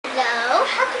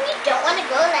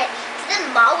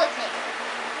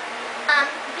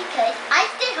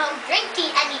drink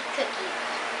tea, and eat cookies.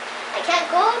 I can't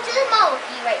go to the mall with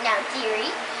you right now,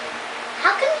 dearie.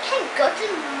 How come you can't go to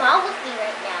the mall with me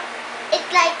right now?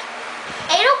 It's like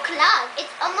 8 o'clock.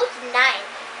 It's almost 9.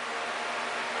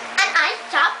 And I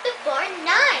stopped before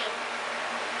 9.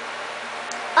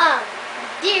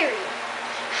 Dearie,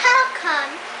 how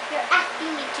come you're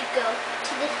asking me to go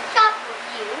to the shop with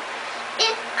you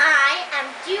if I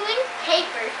am doing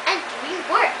papers and doing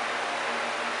work?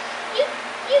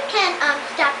 You can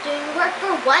stop doing work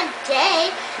for one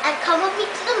day and come with me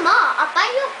to the mall. I'll buy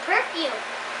you a perfume.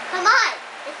 Come on,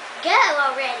 let's go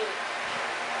already.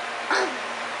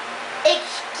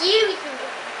 Excuse me.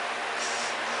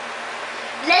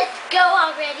 Let's go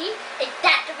already. Is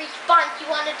that the response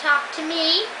you want to talk to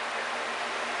me?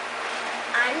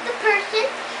 I'm the person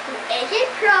who is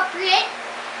appropriate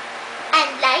and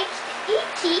likes to eat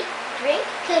tea, drink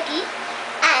cookies,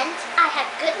 and I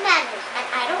have good manners. And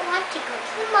I don't want to go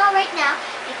to the mall right now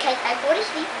because I go to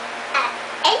sleep at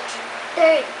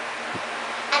 8:30.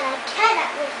 And I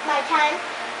cannot waste my time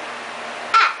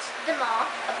at the mall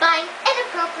buying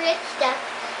inappropriate stuff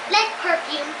like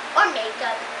perfume or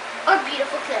makeup or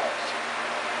beautiful clothes.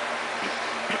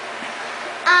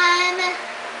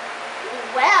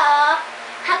 Well,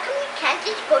 how come you can't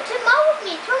just go to the mall with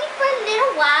me? It's only for a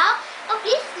little while. Oh,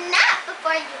 please snap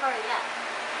before you hurry up.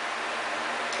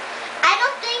 I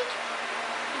don't think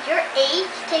your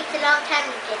age takes a long time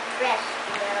to get dressed,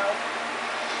 you know.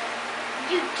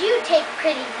 You do take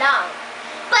pretty long.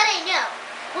 But I know,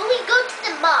 when we go to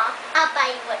the mall, I'll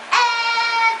buy you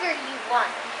whatever you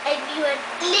want. And you at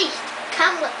least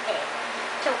come with me.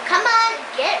 So come on,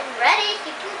 get ready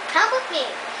so you can come with me.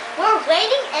 We're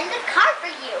waiting in the car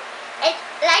for you. It's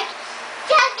like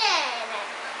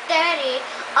 7:30,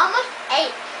 almost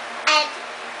 8. And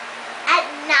at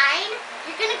 9,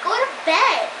 you're going to go to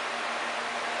bed.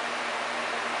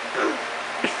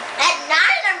 At 9,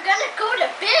 I'm going to go to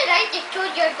bed. I just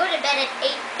told you I'd go to bed at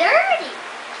 8:30.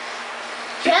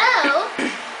 So,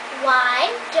 why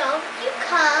don't you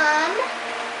come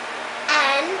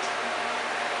and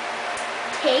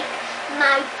take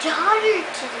my daughter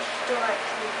to the store,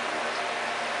 please?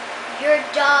 Your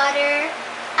daughter?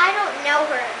 I don't know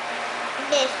her,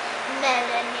 Miss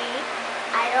Melanie.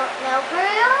 I don't know her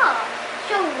at all.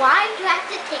 So why do you have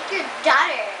to take your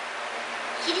daughter?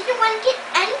 She doesn't want to get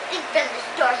anything from the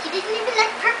store. She doesn't even like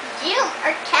perfume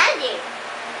or candy.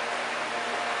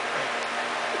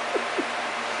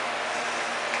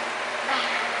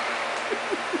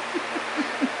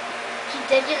 She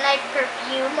doesn't like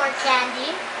perfume or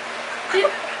candy.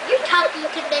 You're talking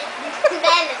to Miss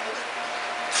Melanie.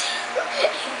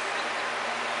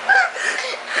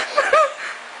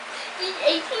 She's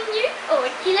 18 years old.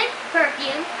 She likes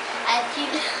perfume and she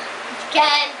likes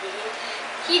candy.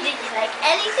 She doesn't like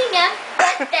anything else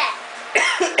but that.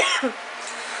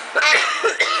 And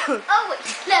she always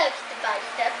loves to buy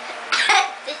stuff at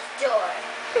the store.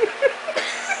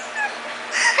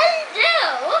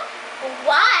 Hello?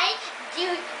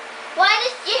 Why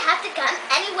does she have to come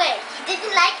anyway? She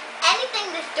doesn't like anything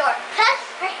in the store. Plus,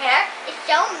 her hair is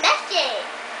so messy.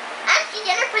 And she's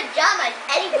in her pajamas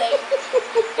anyway.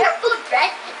 You're full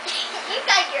dressed. You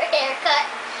got your hair cut.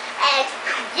 And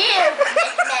you,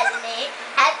 Miss Melanie,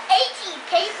 have 18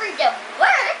 papers of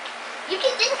work. You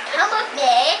can just come with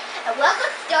me and we'll go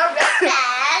to the store real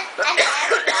fast and then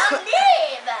we'll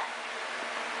leave.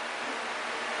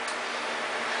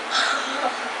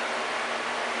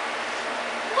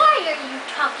 Why are you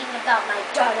talking about my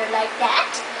daughter like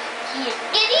that? She is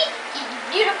skinny, she's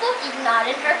beautiful, she's not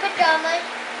in her pajamas.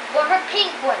 Or her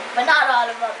pink ones, but not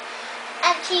all of them.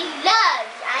 And she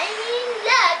loves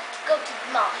to go to the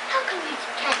mall. How come you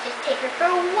can't just take her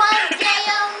for one day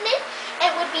only?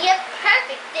 It would be a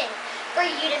perfect thing for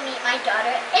you to meet my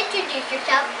daughter, introduce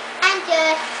yourself, and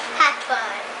just have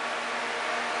fun.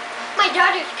 My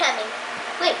daughter's coming.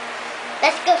 Wait,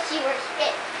 let's go see where she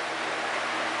is.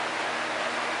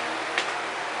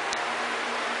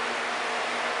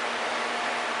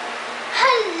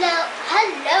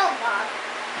 Hello, Mom.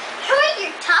 Who are you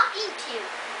talking to?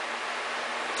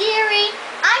 Dearie,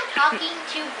 I'm talking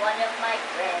to one of my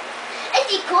friends. Is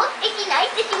he cool? Is he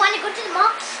nice? Does he want to go to the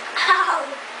mall? Oh.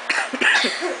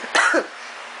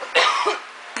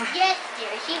 Yes,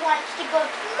 dearie, he wants to go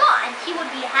to the mall and he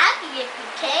would be happy if we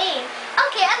came.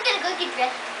 Okay, I'm going to go get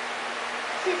dressed.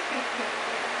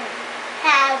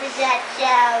 How does that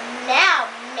sound now,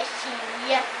 Missy?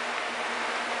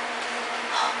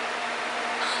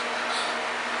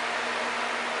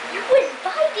 You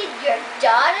invited your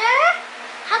daughter?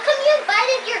 How come you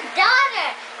invited your daughter?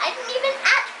 I didn't even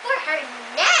ask for her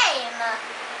name.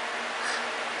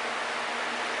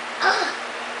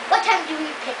 What time do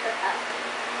we pick her up?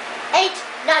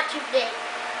 too late.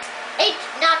 It's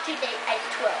not too late. It's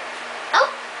 12. Oh.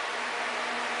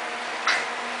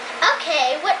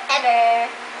 Okay,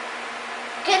 whatever.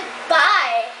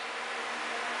 Goodbye.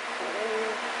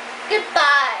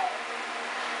 Goodbye.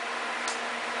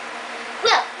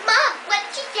 Well, Mom, what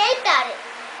did you say about it?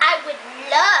 I would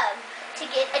love to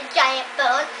get a giant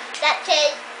phone that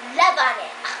says love on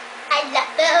it. I love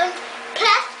phones.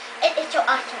 Plus, it is so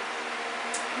awesome.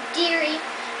 Dearie,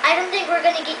 I don't think we're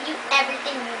going to get you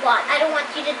everything you want. I don't want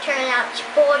you to turn out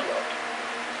spoiled.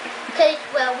 Because,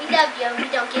 well, we love you and we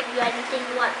don't give you anything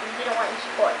you want and we don't want you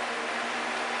spoiled.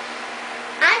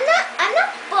 I'm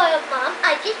not spoiled, Mom.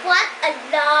 I just want a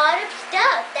lot of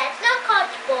stuff. That's not called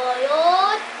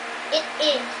spoiled. It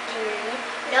is, dearie.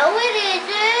 No, it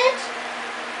isn't.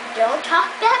 Don't talk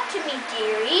back to me,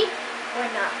 dearie.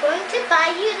 We're not going to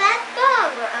buy you that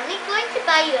phone. We're only going to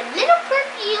buy you a little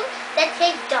perfume that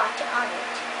says Dot on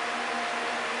it.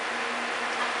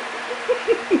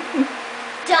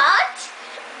 Dot?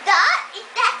 Dot? Is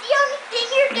that the only thing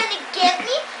you're going to give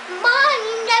me? Mom,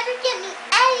 you never give me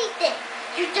anything.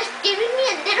 You just give